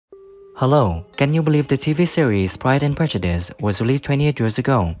Hello, can you believe the TV series Pride and Prejudice was released 28 years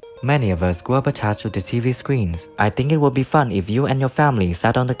ago? Many of us grew up attached to the TV screens. I think it would be fun if you and your family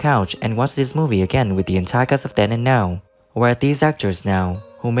sat on the couch and watched this movie again with the entire cast of then and now. Where are these actors now?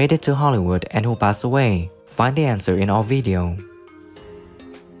 Who made it to Hollywood and who passed away? Find the answer in our video.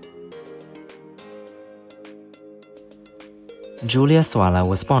 Julia Swala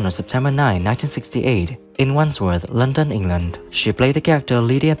was born on September 9, 1968, in Wandsworth, London, England. She played the character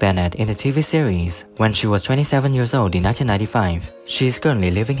Lydia Bennet in the TV series when she was 27 years old in 1995. She is currently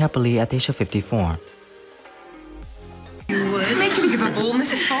living happily at the age of 54. You would? Make him give a ball,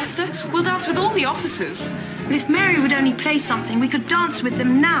 Mrs. Foster. We'll dance with all the officers. But if Mary would only play something, we could dance with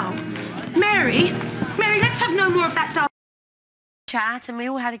them now. Mary, let's have no more of that dance. Chat, and we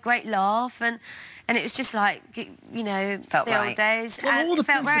all had a great laugh, and it was just like, you know, felt the right. old days. Well, and all the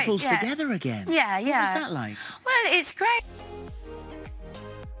felt principals right, yeah. together again. Yeah. What was that like? Well, it's great.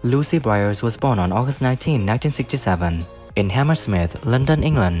 Lucy Briers was born on August 19, 1967, in Hammersmith, London,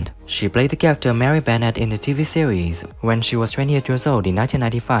 England. She played the character Mary Bennet in the TV series when she was 28 years old in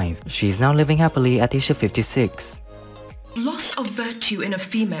 1995. She is now living happily at the age of 56. Loss of virtue in a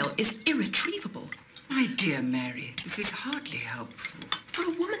female is irretrievable. My dear Mary, this is hardly helpful. For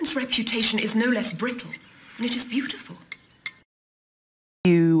a woman's reputation is no less brittle, and it is beautiful.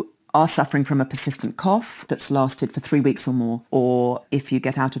 You are suffering from a persistent cough that's lasted for 3 weeks or more, or if you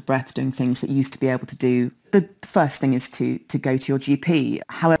get out of breath doing things that you used to be able to do, the first thing is to go to your GP.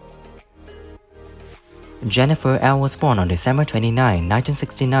 However, Jennifer L. was born on December 29,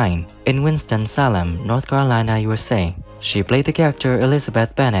 1969, in Winston-Salem, North Carolina, USA. She played the character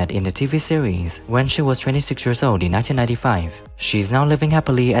Elizabeth Bennet in the TV series when she was 26 years old in 1995. She is now living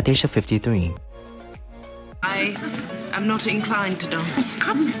happily at the age of 53. I am not inclined to dance.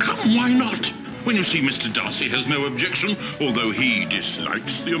 Come, why not? When you see Mr. Darcy has no objection, although he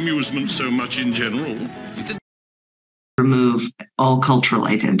dislikes the amusement so much in general. Remove all cultural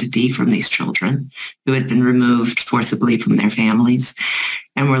identity from these children who had been removed forcibly from their families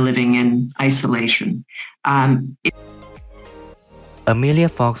and were living in isolation. Amelia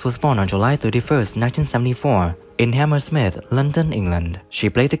Fox was born on July 31, 1974, in Hammersmith, London, England. She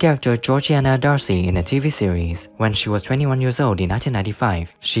played the character Georgiana Darcy in a TV series when she was 21 years old in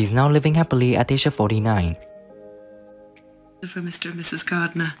 1995. She is now living happily at the age of 49. For Mr. and Mrs.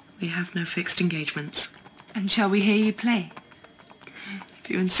 Gardner, we have no fixed engagements. And shall we hear you play? If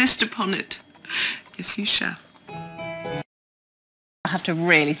you insist upon it, yes, you shall. I have to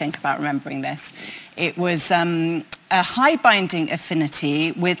really think about remembering this. It was a high binding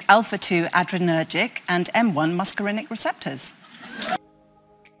affinity with alpha-2 adrenergic and M1 muscarinic receptors.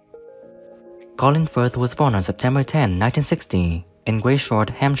 Colin Firth was born on September 10, 1960, in Greyshort,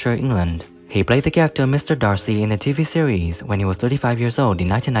 Hampshire, England. He played the character Mr. Darcy in the TV series when he was 35 years old in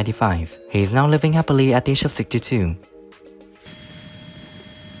 1995. He is now living happily at the age of 62.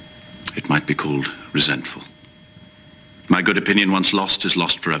 It might be called resentful. My good opinion once lost is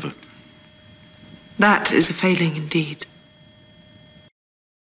lost forever. That is a failing indeed.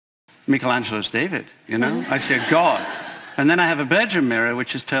 Michelangelo's David, you know? I see a god. And then I have a bedroom mirror,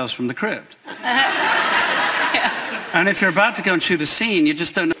 which is Tales from the Crypt. And if you're about to go and shoot a scene, you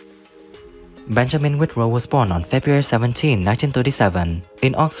just don't know. Benjamin Whitrow was born on February 17, 1937,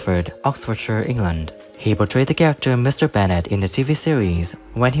 in Oxford, Oxfordshire, England. He portrayed the character Mr. Bennet in the TV series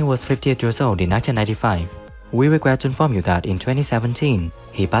when he was 58 years old in 1995. We regret to inform you that in 2017,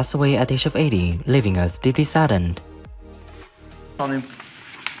 he passed away at the age of 80, leaving us deeply saddened. On him.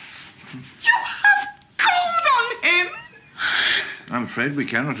 You have called on him! I'm afraid we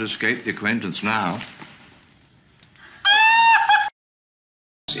cannot escape the acquaintance now.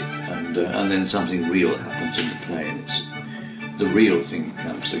 And then something real happens in the play, and it's the real thing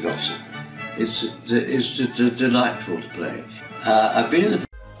becomes the gossip. It's delightful to play. I've been in the...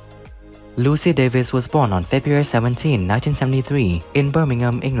 Lucy Davies was born on February 17, 1973, in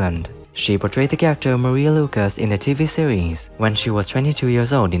Birmingham, England. She portrayed the character Maria Lucas in the TV series when she was 22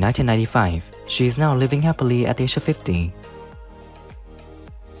 years old in 1995. She is now living happily at the age of 50.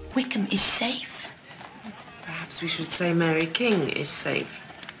 Wickham is safe. Perhaps we should say Mary King is safe.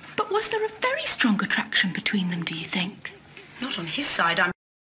 But was there a very strong attraction between them, do you think? Not on his side, I'm...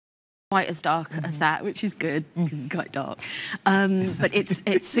 Quite as dark as that, which is good, because it's quite dark. But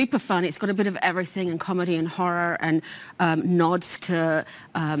it's super fun. It's got a bit of everything, and comedy and horror, and nods to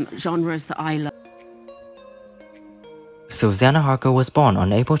genres that I love. Susanna Harker was born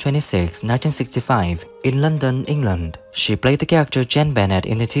on April 26, 1965, in London, England. She played the character Jane Bennet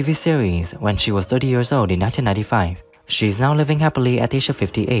in the TV series when she was 30 years old in 1995. She is now living happily at the age of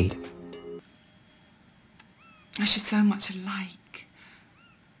 58. I should so much like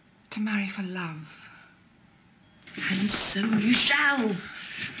to to marry for love. And so you shall.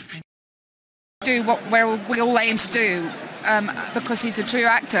 Do what we all aim to do, because he's a true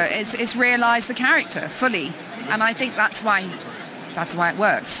actor, is realise the character fully, and I think that's why it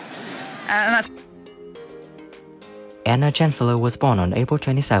works. And that's. Anna Chancellor was born on April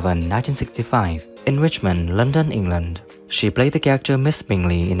 27, 1965, in Richmond, London, England. She played the character Miss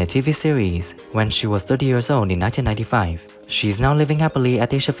Bingley in the TV series when she was 30 years old in 1995. She is now living happily at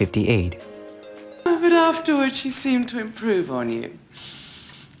the age of 58. But afterwards she seemed to improve on you.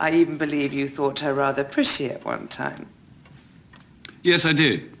 I even believe you thought her rather pretty at one time. Yes, I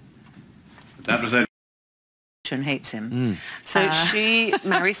did. That was it. And hates him. So she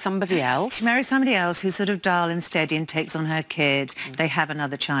marries somebody else? She marries somebody else who's sort of dull and steady and takes on her kid. They have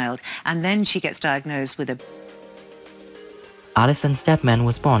another child. And then she gets diagnosed with a... Alison Steadman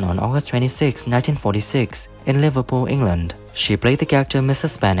was born on August 26, 1946, in Liverpool, England. She played the character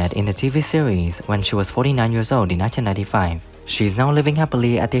Mrs. Bennet in the TV series when she was 49 years old in 1995. She is now living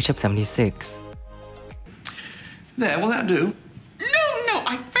happily at the age of 76. There, will that do? No,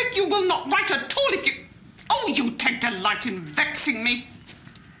 I beg you will not write at all if you... Oh, you take delight in vexing me.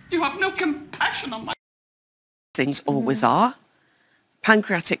 You have no compassion on my... Things always are.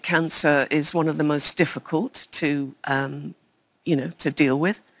 Pancreatic cancer is one of the most difficult to, to deal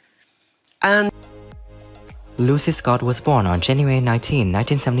with. And Lucy Scott was born on January 19,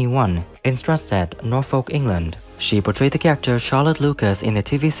 1971, in Stratstead, Norfolk, England. She portrayed the character Charlotte Lucas in the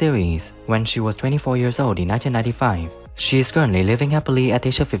TV series when she was 24 years old in 1995. She is currently living happily at the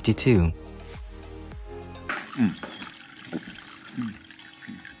age of 52.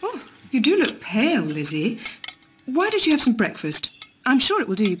 Oh, you do look pale, Lizzie. Why don't you have some breakfast? I'm sure it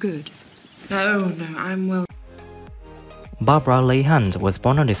will do you good. No, I'm well. Barbara Leigh Hunt was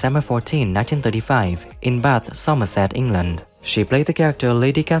born on December 14, 1935, in Bath, Somerset, England. She played the character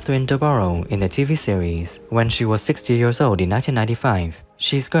Lady Catherine de Boroughs in the TV series when she was 60 years old in 1995.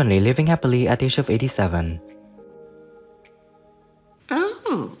 She is currently living happily at the age of 87.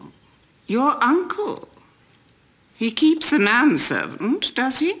 Oh, your uncle. He keeps a manservant,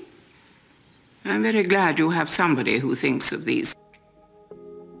 does he? I'm very glad you have somebody who thinks of these.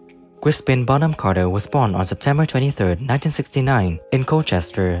 Crispin Bonham Carter was born on September 23, 1969, in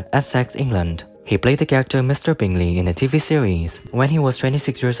Colchester, Essex, England. He played the character Mr. Bingley in the TV series when he was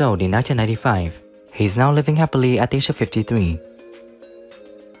 26 years old in 1995. He is now living happily at the age of 53.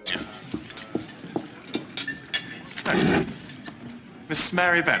 Miss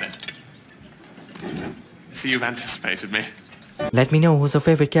Mary Bennet. I see you've anticipated me. Let me know who's your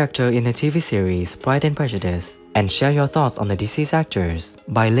favorite character in the TV series Pride and Prejudice, and share your thoughts on the deceased actors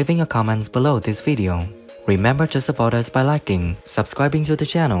by leaving your comments below this video. Remember to support us by liking, subscribing to the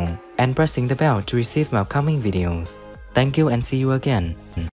channel, and pressing the bell to receive my upcoming videos. Thank you and see you again.